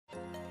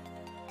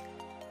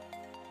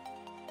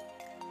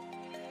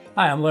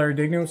Hi, I'm Larry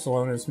Dignan with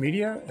Celonis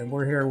Media, and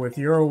we're here with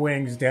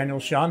Eurowings' Daniel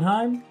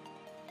Schoenheim.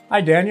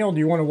 Hi, Daniel. Do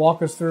you want to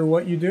walk us through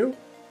what you do?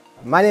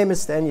 My name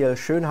is Daniel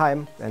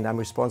Schoenheim, and I'm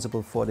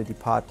responsible for the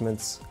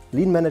departments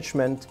Lean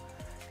Management,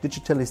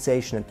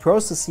 Digitalization and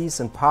Processes,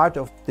 and part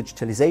of the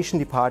Digitalization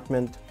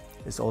department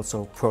is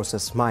also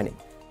Process Mining.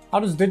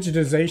 How does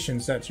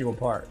digitization set you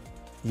apart?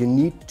 You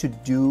need to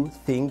do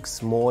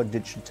things more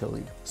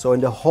digitally. So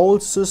in the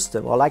whole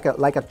system, or like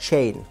a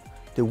chain,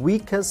 the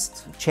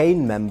weakest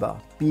chain member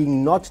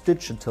being not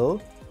digital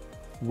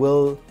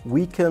will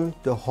weaken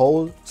the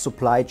whole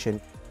supply chain.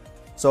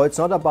 So it's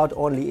not about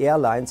only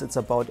airlines, it's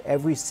about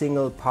every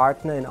single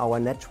partner in our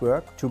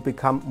network to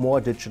become more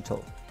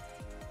digital.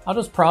 How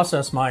does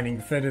process mining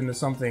fit into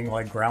something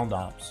like ground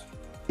ops?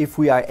 If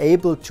we are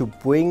able to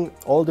bring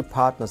all the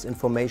partners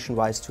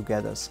information-wise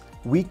together,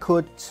 we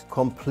could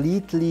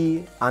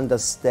completely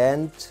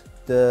understand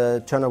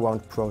the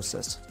turnaround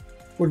process.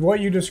 Would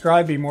what you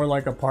describe be more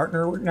like a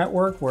partner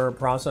network where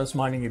process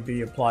mining would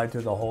be applied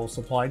to the whole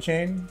supply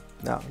chain?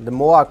 Now, the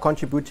more are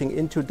contributing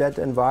into that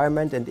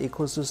environment and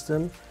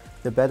ecosystem,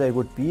 the better it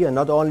would be. And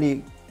not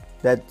only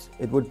that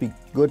it would be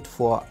good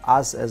for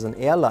us as an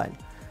airline,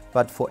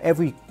 but for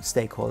every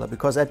stakeholder,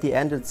 because at the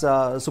end it's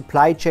a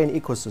supply chain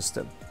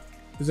ecosystem.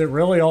 Is it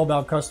really all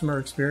about customer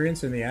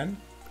experience in the end?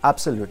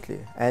 Absolutely.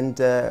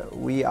 And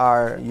we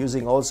are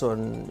using also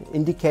an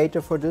indicator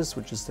for this,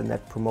 which is the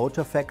Net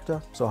Promoter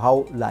Factor, so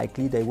how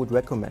likely they would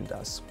recommend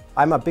us.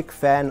 I'm a big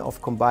fan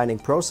of combining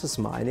process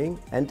mining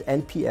and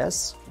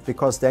NPS,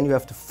 because then you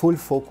have the full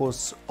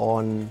focus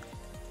on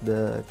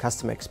the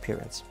customer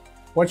experience.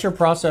 What's your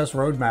process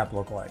roadmap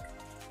look like?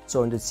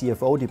 So in the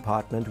CFO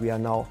department, we are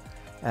now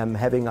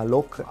having a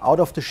look out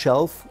of the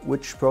shelf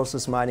which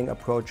process mining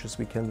approaches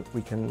we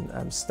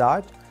can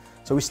start.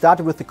 So we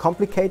started with the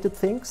complicated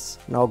things,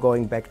 now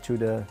going back to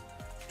the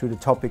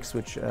topics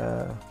which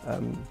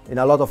in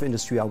a lot of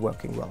industry are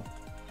working well.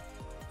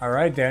 All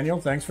right, Daniel,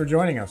 thanks for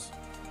joining us.